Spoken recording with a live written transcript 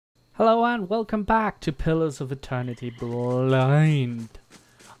Hello and welcome back to Pillars of Eternity Blind.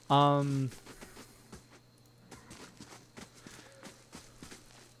 There's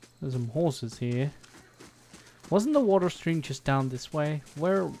some horses here. Wasn't the water stream just down this way?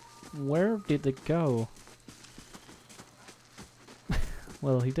 Where did it go?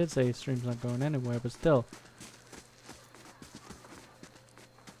 Well, he did say his stream's not going anywhere, but still.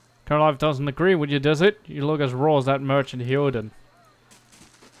 Carlife doesn't agree with you, does it? You look as raw as that merchant Hyoden.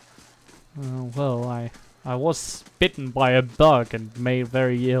 Well, I was bitten by a bug and made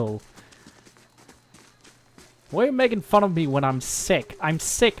very ill. Why are you making fun of me when I'm sick? I'm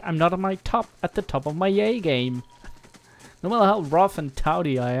sick. I'm not at the top of my A game. No matter how rough and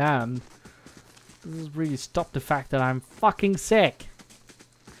touty I am, this has really stopped the fact that I'm fucking sick.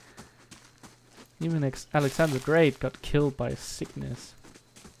 Even Alexander the Great got killed by sickness.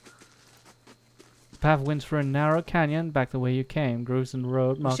 The path winds through a narrow canyon back the way you came. Grooves in the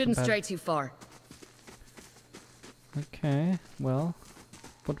road. You shouldn't stray too far. Okay, well,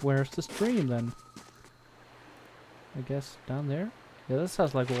 but where's the stream then? I guess down there? Yeah, that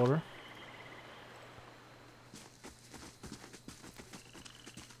sounds like water.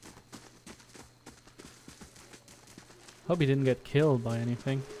 Hope he didn't get killed by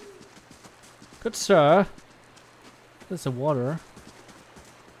anything. Good sir. There's the water.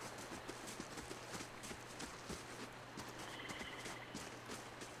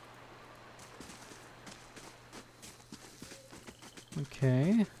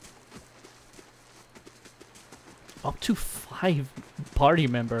 Okay. Up to 5 party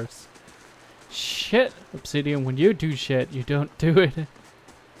members. Shit, Obsidian, when you do shit, you don't do it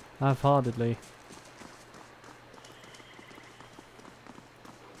half-heartedly.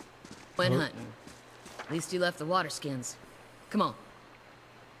 Went hunting. At least you left the water skins. Come on.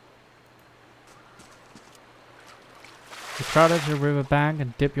 You crowd at your riverbank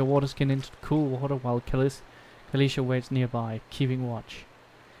and dip your water skin into the cool water while Kalisha waits nearby, keeping watch.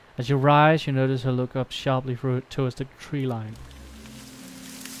 As you rise, you notice her look up sharply towards the tree line.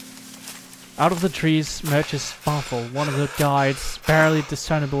 Out of the trees emerges Sparkle, one of the guides, barely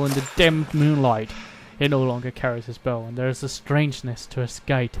discernible in the dim moonlight. He no longer carries his bow, and there is a strangeness to his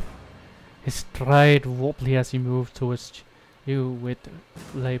gait. His stride wobbly as he moves towards you with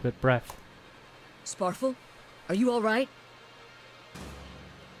labored breath. Sparkle, are you all right?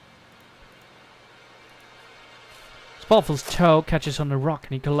 Sparkle's toe catches on the rock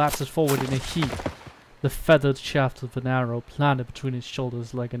and he collapses forward in a heap. The feathered shaft of an arrow planted between his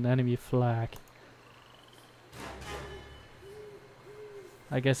shoulders like an enemy flag.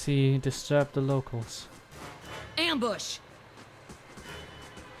 I guess he disturbed the locals. Ambush!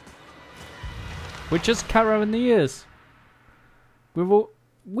 We're just Cara in the ears.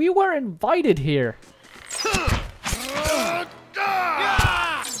 We were invited here.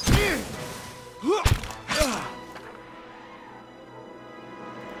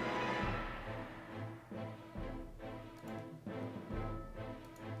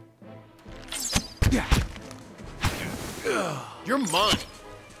 You're mine.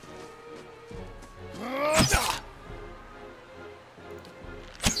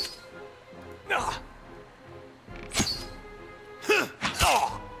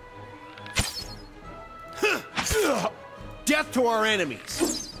 Death to our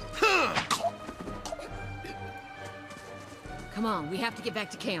enemies. Come on, we have to get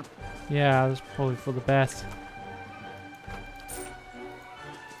back to camp. Yeah, that's probably for the best.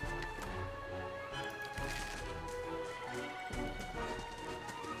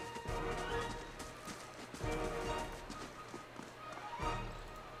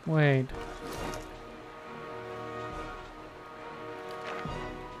 Wait.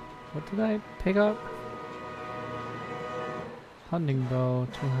 What did I pick up? Hunting bow,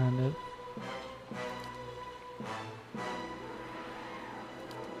 two-handed.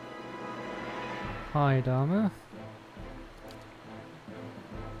 Hide armor.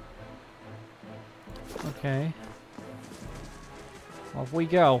 Okay. Off we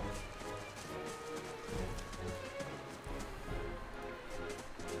go.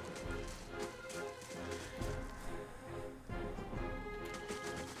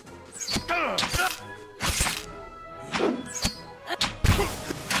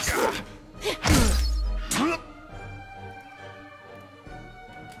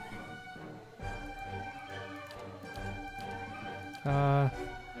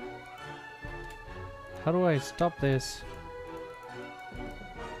 How do I stop this?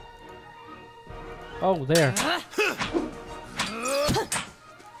 Oh, there.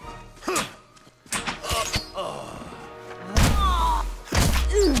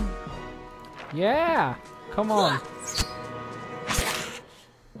 Yeah! Come on.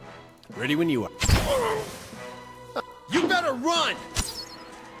 Ready when you are. You better run!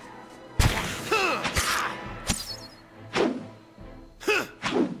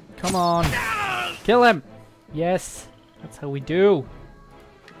 Come on. Kill him! Yes, that's how we do.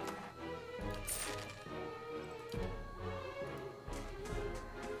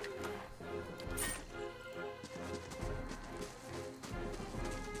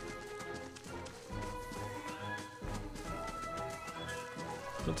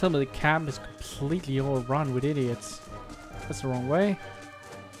 Don't tell me the camp is completely overrun with idiots. That's the wrong way.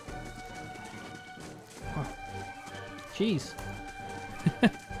 Huh. Jeez.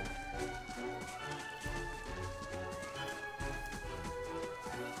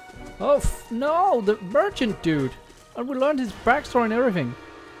 Oh no, the merchant dude! And we learned his backstory and everything.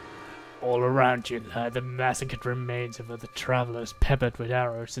 All around you lie the massacred remains of other travelers peppered with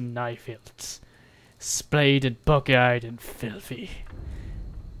arrows and knife hilts. Splayed and buck-eyed and filthy.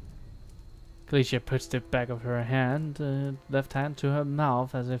 Galicia puts the back of her hand, left hand to her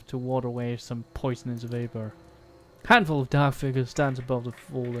mouth as if to ward away some poisonous vapor. Handful of dark figures stands above the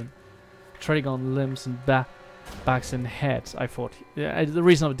fallen, treading on limbs and backs and heads. I thought the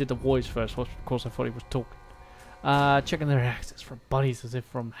reason I did the voice first was because I thought he was talking. Checking their axes from bodies as if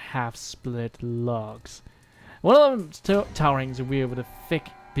from half-split logs. One of them towering is a weird with a thick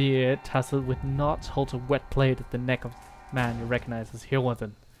beard tasseled with knots holds a wet blade at the neck of the man you recognize as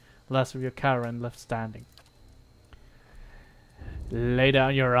Hilwathan, last of your caravan left standing. Lay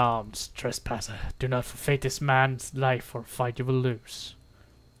down your arms, trespasser. Do not forfeit this man's life or fight you will lose.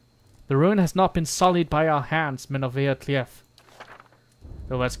 The ruin has not been sullied by our hands, men of Earthlief.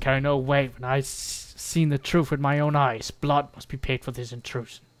 Though let's carry no weight when I've seen the truth with my own eyes. Blood must be paid for this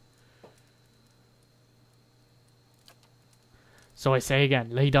intrusion. So I say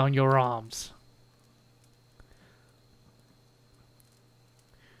again, lay down your arms.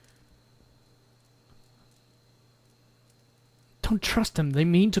 Don't trust them, they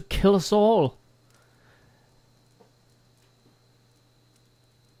mean to kill us all.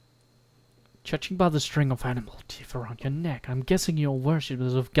 Judging by the string of animal teeth around your neck, I'm guessing your worship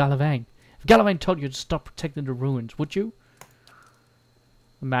is of Galavain. If Galavain told you to stop protecting the ruins, would you?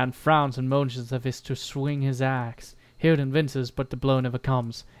 The man frowns and motions as if to swing his axe. Here it evinces, but the blow never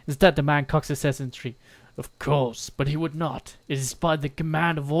comes. Instead, the man cocks his entry. Of course, but he would not. It is by the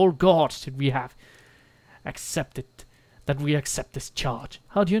command of all gods that we have accepted. That we accept this charge.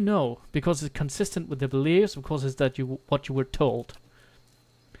 How do you know? Because it's consistent with the beliefs, because it's that what you were told.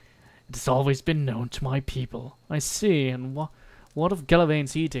 It has always been known to my people. I see, and what of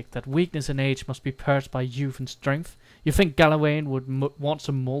Galavain's edict, that weakness and age must be purged by youth and strength? You think Galavain would want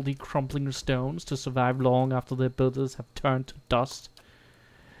some mouldy, crumbling stones to survive long after their builders have turned to dust?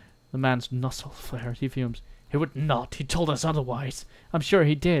 The man's nostrils flared. He fumes. He would not. He told us otherwise. I'm sure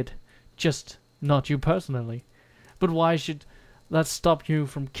he did. Just not you personally. But why should that stop you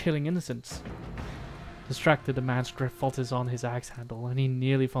from killing innocents? Distracted, the man's grip falters on his axe handle, and he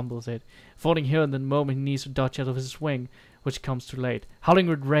nearly fumbles it. Falling here in the moment he needs to dodge out of his swing, which comes too late. Howling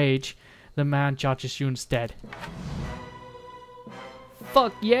with rage, the man charges you instead.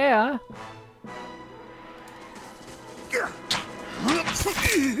 Fuck yeah! You're...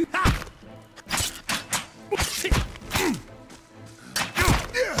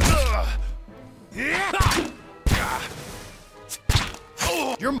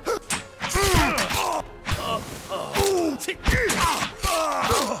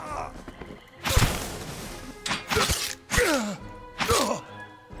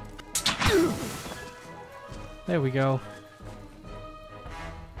 There we go.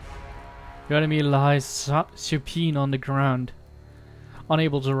 Your enemy lies supine on the ground.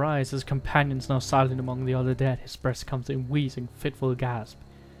 Unable to rise, his companions now silent among the other dead. His breath comes in wheezing, fitful gasp.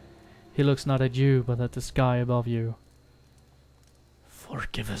 He looks not at you, but at the sky above you.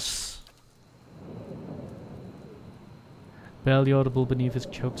 Forgive us. Barely audible beneath his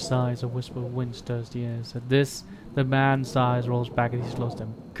choked sighs, a whisper of wind stirs the ears. At this, the man's eyes rolls back and he slows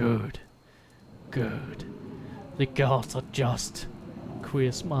them. Good. Good. The gods are just. A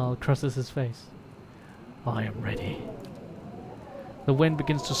queer smile crosses his face. I am ready. The wind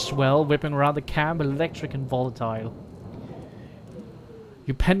begins to swell, whipping around the camp, electric and volatile.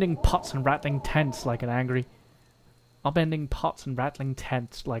 Upending pots and rattling tents like an angry... Upending pots and rattling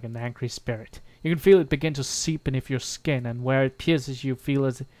tents like an angry spirit. You can feel it begin to seep beneath your skin, and where it pierces you feel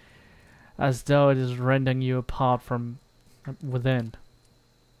as though it is rending you apart from within.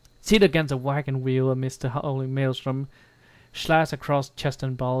 Seated against a wagon wheel amidst the howling maelstrom, slashed across chest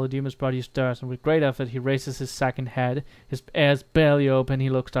and ball, the demon's body stirs, and with great effort he raises his second head. His ears barely open, he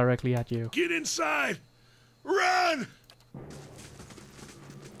looks directly at you. Get inside! Run!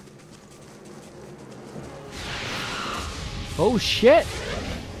 Oh shit!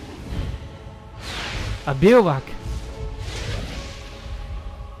 A bivouac.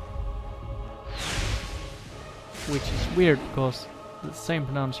 Which is weird because the same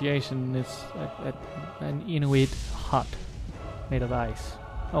pronunciation is an Inuit hut made of ice.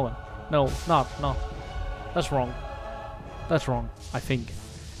 Oh well. No, not. That's wrong. That's wrong, I think.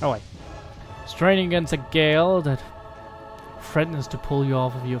 Anyway. Straining against a gale that threatens to pull you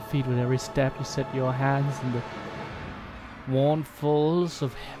off of your feet with every step you set your hands in the worn folds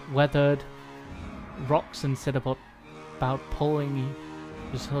of weathered rocks and set about pulling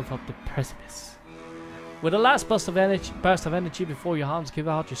yourself up the precipice. With a last burst of energy before your arms give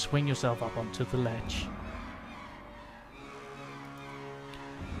out, you swing yourself up onto the ledge.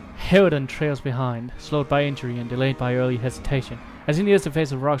 Hilden trails behind, slowed by injury and delayed by early hesitation. As he nears the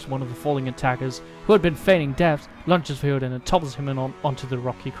face of rocks, one of the falling attackers, who had been feigning death, lunges for Hilden and topples him onto the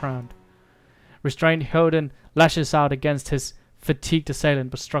rocky ground. Restrained, Hilden lashes out against his fatigued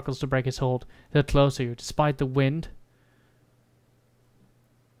assailant but struggles to break his hold. They're closer you, despite the wind.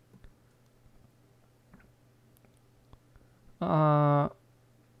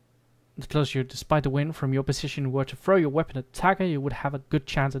 Despite the wind, from your position, were to throw your weapon at the attacker, you would have a good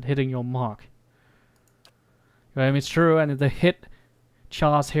chance at hitting your mark. Your aim is true, and the hit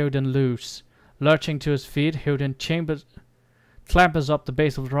jars Hilden loose. Lurching to his feet, Hilden clambers up the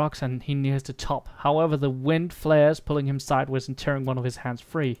base of the rocks, and he nears the top. However, the wind flares, pulling him sideways and tearing one of his hands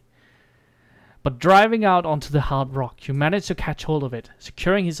free. But driving out onto the hard rock, you manage to catch hold of it.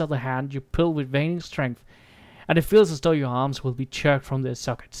 Securing his other hand, you pull with waning strength, and it feels as though your arms will be jerked from their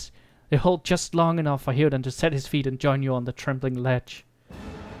sockets. They hold just long enough for Hilden to set his feet and join you on the trembling ledge.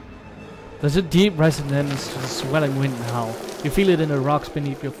 There's a deep resonance to the swelling wind now. You feel it in the rocks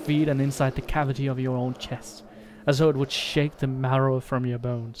beneath your feet and inside the cavity of your own chest, as though it would shake the marrow from your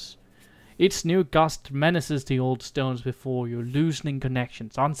bones. Each new gust menaces the old stones before you, loosening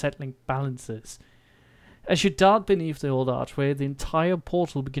connections, unsettling balances. As you dart beneath the old archway, the entire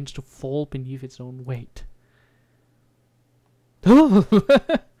portal begins to fall beneath its own weight.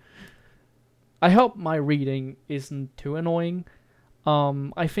 I hope my reading isn't too annoying.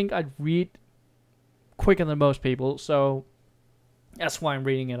 I think I'd read quicker than most people, so that's why I'm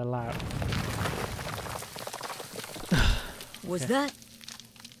reading it aloud. Was that?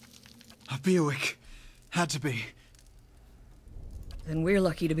 A bivouac. Had to be. Then we're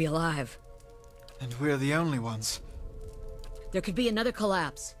lucky to be alive. And we're the only ones. There could be another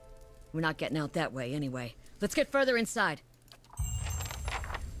collapse. We're not getting out that way anyway. Let's get further inside.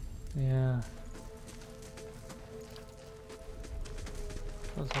 Yeah.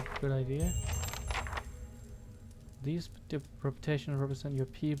 That's a good idea. These reputations represent your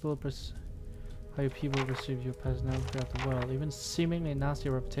people, how your people receive your personality throughout the world. Even seemingly nasty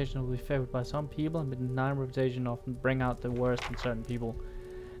reputation will be favored by some people, and benign reputation often bring out the worst in certain people.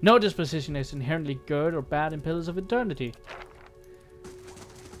 No disposition is inherently good or bad in Pillars of Eternity.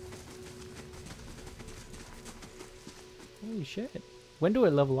 Holy shit. When do I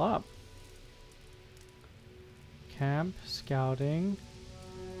level up? Camp, scouting,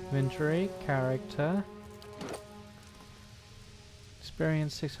 inventory, character.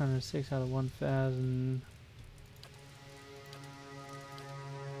 Experience 606 out of 1000.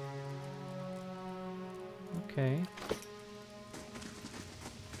 Okay.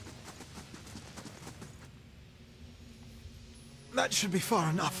 That should be far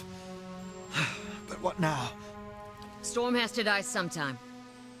enough. But what now? Storm has to die sometime.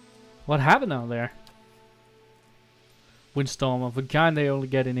 What happened out there? Windstorm of a kind they only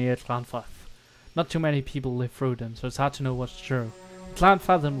get in the Clanfath. Not too many people live through them, so it's hard to know what's true.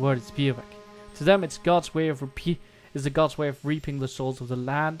 Clanfath word is bivouac. To them, it's God's way of the God's way of reaping the souls of the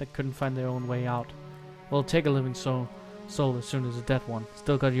land that couldn't find their own way out. Well, take a living soul as soon as a dead one.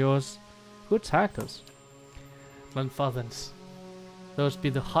 Still got yours? Who attacked us? Clanfathans. Those be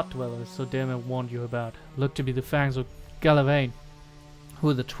the hut dwellers, so Dema warned you about. Look to be the fangs of Galavain, who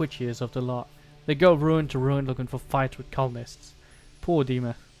are the twitchiest of the lot. They go ruin to ruin looking for fights with colonists. Poor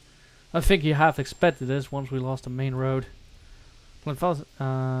Dema. I think he half expected this once we lost the main road.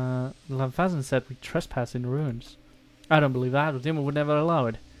 Lanfazan said we trespass in ruins. I don't believe that, but Dema would never allow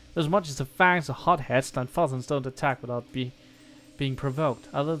it. As much as the fangs are hotheads, Lanfazans don't attack without being provoked.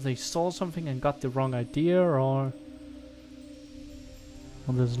 Either they saw something and got the wrong idea, or...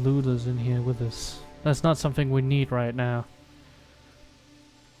 Well, there's looters in here with us. That's not something we need right now.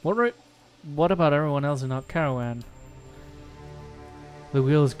 What about everyone else in our caravan? The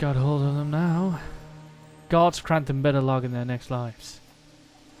wheels got hold of them now. Gods grant them better luck in their next lives.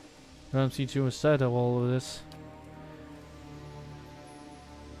 I don't see too much said of all of this.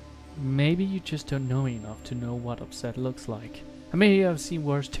 Maybe you just don't know me enough to know what upset looks like. And maybe I've seen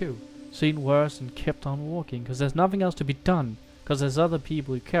worse too. Seen worse and kept on walking, because there's nothing else to be done. Because there's other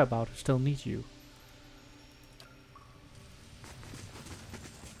people you care about who still need you.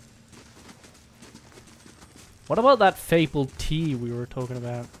 What about that fabled tea we were talking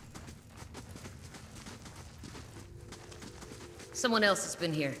about? Someone else has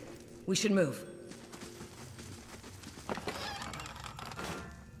been here. We should move.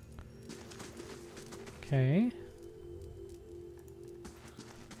 Okay.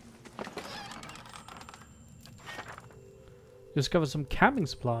 Discover some camping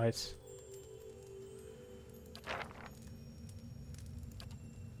supplies.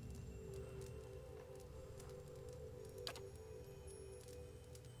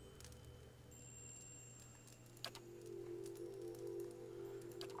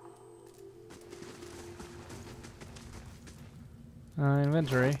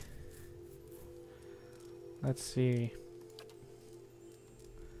 Inventory. Let's see.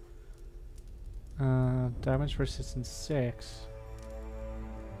 Damage resistance 6.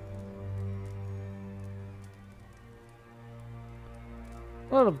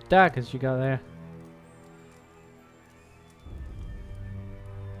 A lot of daggers you got there.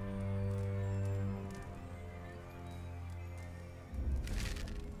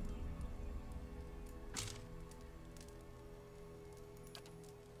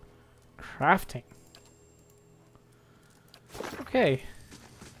 Crafting. Okay.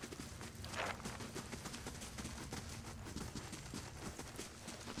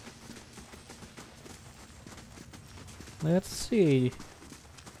 Let's see.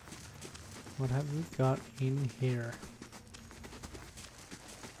 What have we got in here?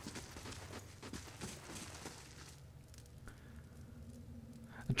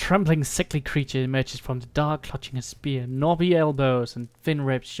 A trembling, sickly creature emerges from the dark, clutching a spear. Knobby elbows and thin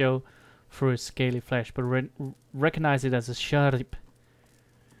ribs show through its scaly flesh, but recognize it as a sharp.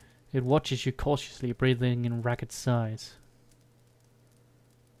 It watches you cautiously, breathing in ragged sighs.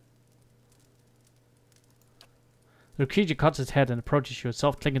 The creature cuts its head and approaches you, a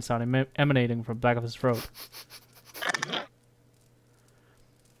soft clicking sound emanating from the back of his throat.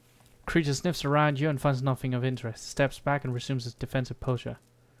 Creature sniffs around you and finds nothing of interest, steps back and resumes its defensive posture.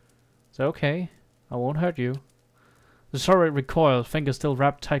 It's okay, I won't hurt you. The sorrow recoils, fingers still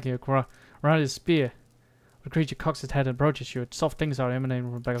wrapped tightly around his spear. The creature cocks its head and approaches you, its soft clicking sound emanating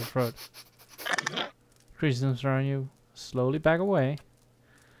from the back of the throat. The creature sniffs around you, slowly back away.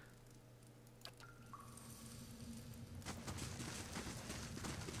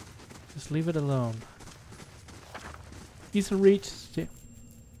 Just leave it alone. Easy reach.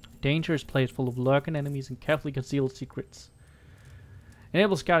 Dangerous place full of lurking enemies and carefully concealed secrets.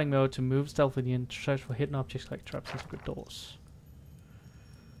 Enable scouting mode to move stealthily and search for hidden objects like traps and secret doors.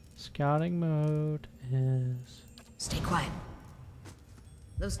 Scouting mode is... Stay quiet.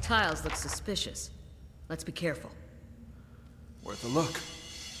 Those tiles look suspicious. Let's be careful. Worth a look.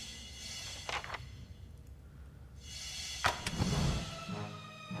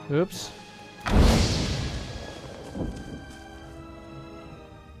 Oops.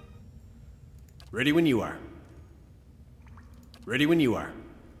 Ready when you are. Ready when you are.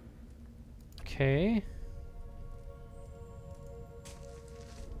 Okay.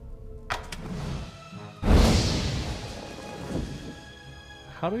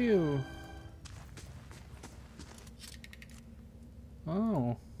 How do you...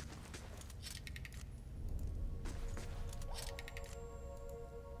 Oh.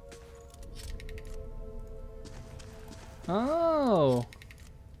 Oh.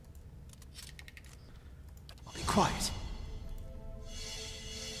 I'll be quiet.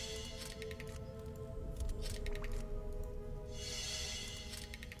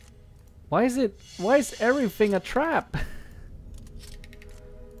 Why is everything a trap?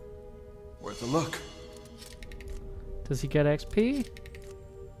 Worth a look. Does he get XP?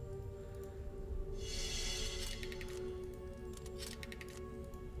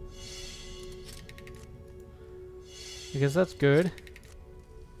 Because that's good.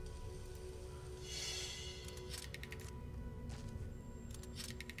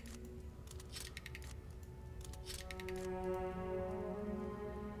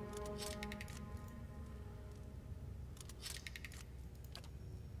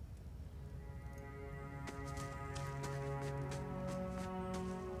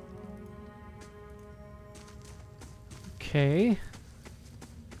 Okay.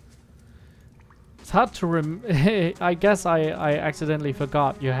 It's hard to I guess I accidentally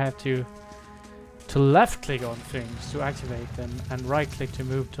forgot you have to left click on things to activate them and right click to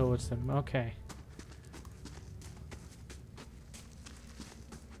move towards them. Okay.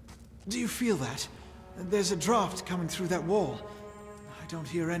 Do you feel that? There's a draft coming through that wall. I don't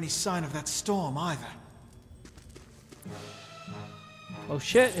hear any sign of that storm either. Oh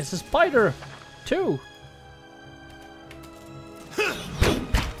shit, it's a spider! Too!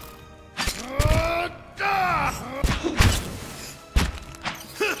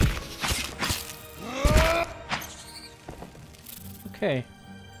 Okay.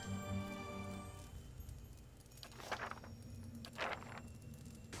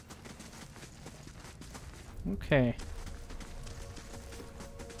 Okay.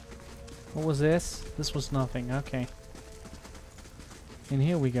 What was this? This was nothing. Okay. And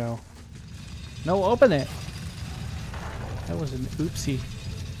here we go. No, open it! That was an oopsie.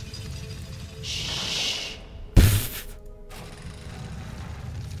 Shh.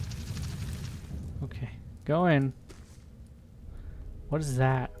 Okay. Go in. What is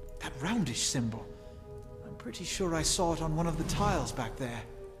that? That roundish symbol. I'm pretty sure I saw it on one of the tiles back there.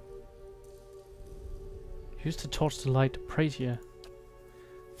 Use the torch to light the brazier.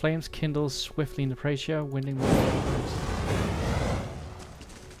 Flames kindle swiftly in the brazier, winding the flames.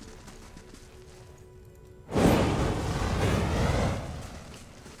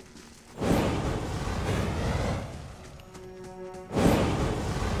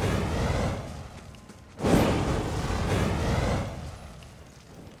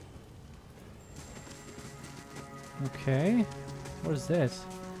 Okay, what is this?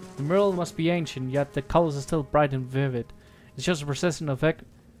 The mural must be ancient, yet the colors are still bright and vivid. It's just a persistent effect,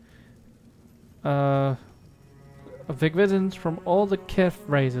 evidence from all the Kith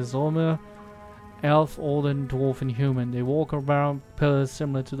races, Ormer, Elf, Olden, Dwarf, and Human. They walk around pillars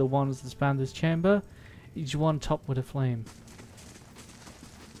similar to the ones that span this chamber, each one topped with a flame.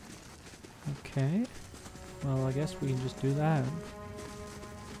 Okay, well I guess we can just do that.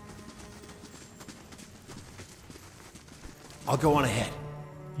 I'll go on ahead.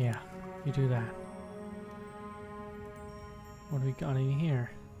 Yeah, you do that. What do we got in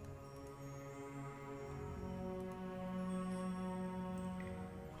here?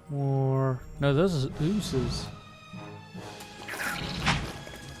 More... No, those are oozes.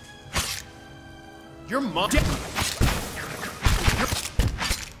 Your mom.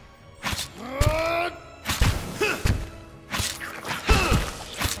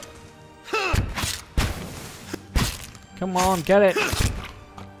 Come on, get it!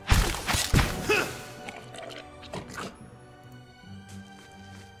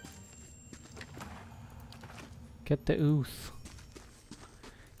 Get the ooze.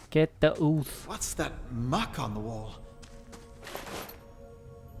 Get the ooze. What's that muck on the wall?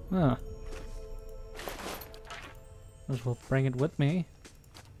 Huh. Might as well bring it with me.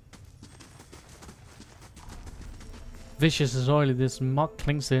 Vicious as oily, this muck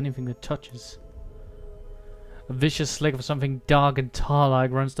clings to anything that touches. A vicious slick of something dark and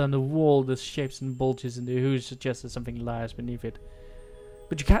tar-like runs down the wall. The shapes and bulges in the ooze suggest that something lies beneath it.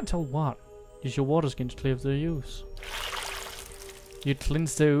 But you can't tell what. Use your water skin to clear the ooze. You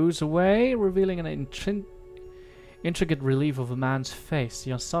cleanse the ooze away, revealing an intricate relief of a man's face.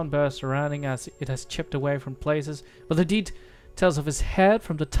 Your sunburst surrounding as it has chipped away from places, but the details of his head,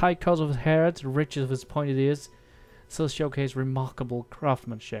 from the tight curls of his hair to the ridges of his pointed ears, still showcase remarkable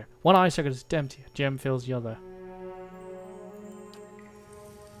craftsmanship. One eye socket is empty, a gem fills the other.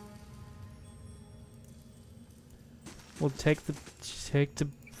 We'll take the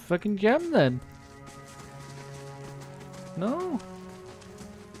fucking gem then. No?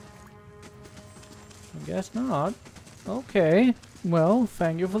 I guess not. Okay. Well,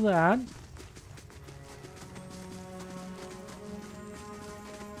 thank you for that.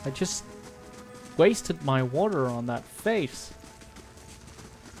 I just wasted my water on that face.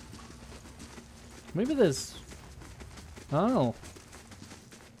 Maybe there's... Oh.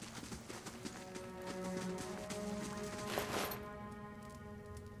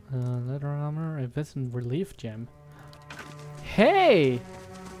 Leather armor, a Vincent relief gem. Hey!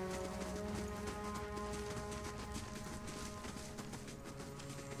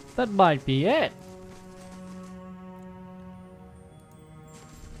 That might be it.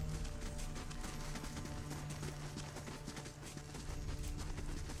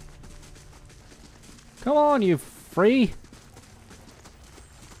 Come on, you free.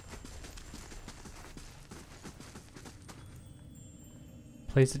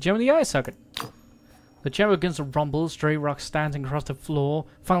 Place the gem in the eye socket. The gem begins to rumble, stray rocks standing across the floor.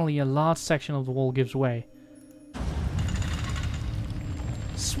 Finally, a large section of the wall gives way.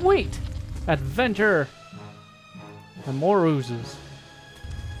 Sweet! Adventure! And more oozes.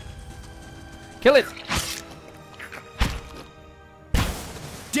 Kill it!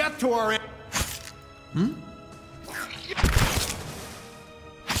 Death to our...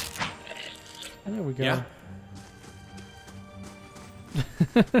 And there we go. Yeah.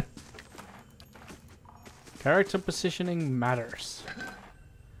 Character positioning matters.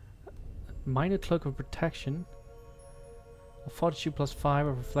 Minor cloak of protection. A fortitude +5,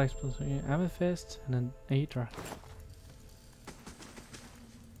 a reflex +3, amethyst, and an Aedra.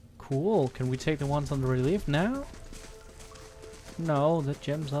 Cool. Can we take the ones on the relief now? No, the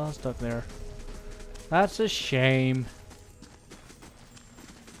gems are stuck there. That's a shame.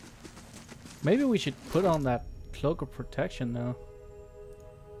 Maybe we should put on that cloak of protection now.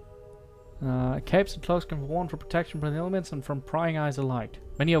 Capes and cloaks can be worn for protection from the elements and from prying eyes alike.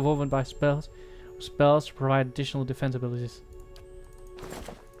 Many are woven by spells to provide additional defense abilities.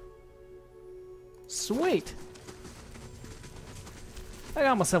 Sweet! I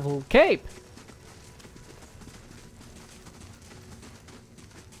got myself a little cape!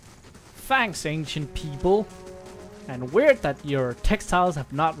 Thanks, ancient people! And weird that your textiles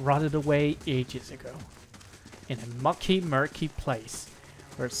have not rotted away ages ago. In a mucky, murky place,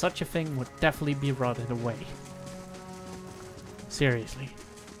 where such a thing would definitely be rotted away. Seriously.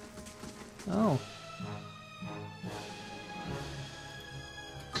 Oh.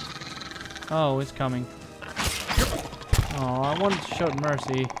 Oh, it's coming. Oh, I wanted to show it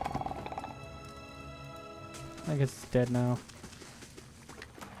mercy. I guess it's dead now.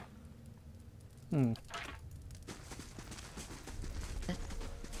 Hmm.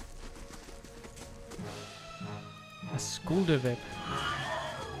 A school divet.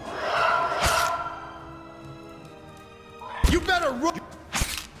 You better run!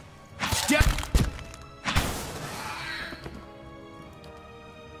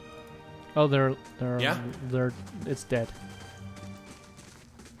 Oh, Yeah? it's dead.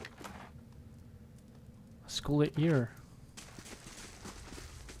 A school ear.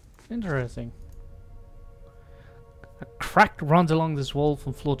 Interesting. A crack runs along this wall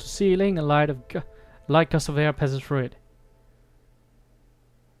from floor to ceiling. A light gust of air passes through it.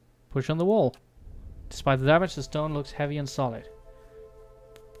 Push on the wall. Despite the damage, the stone looks heavy and solid.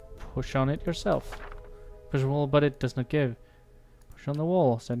 Push on it yourself. Push on the wall, but it does not give. Push on the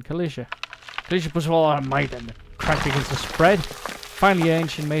wall, said Kalisha. Kalisha pushes the wall out of might and the crack begins to spread. Finally,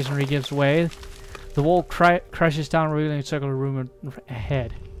 ancient masonry gives way. The wall crashes down, revealing a circular room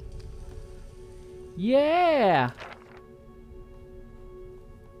ahead. Yeah!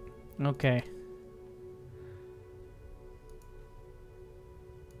 Okay.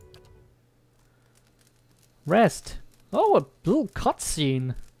 Rest. Oh, a little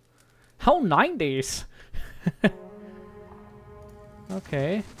cutscene. How 90s.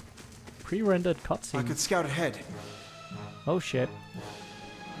 Okay. Pre-rendered cutscene. I could scout ahead. Oh shit.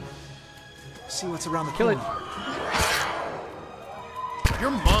 See what's around the Kill corner. it.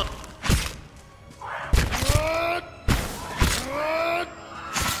 You're mine.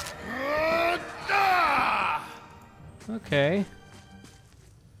 Okay.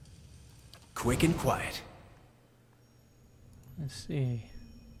 Quick and quiet. Let's see.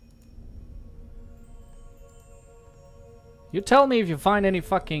 You tell me if you find any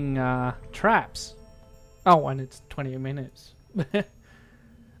fucking traps. Oh, and it's 20 minutes.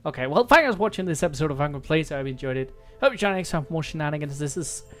 Okay, well, thanks for watching this episode of Ankford Plays. I hope you enjoyed it. Hope you join next time for more shenanigans. This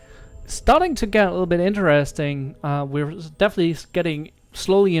is starting to get a little bit interesting. We're definitely getting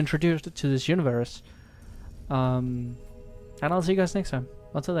slowly introduced to this universe. And I'll see you guys next time.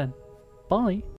 Until then, bye.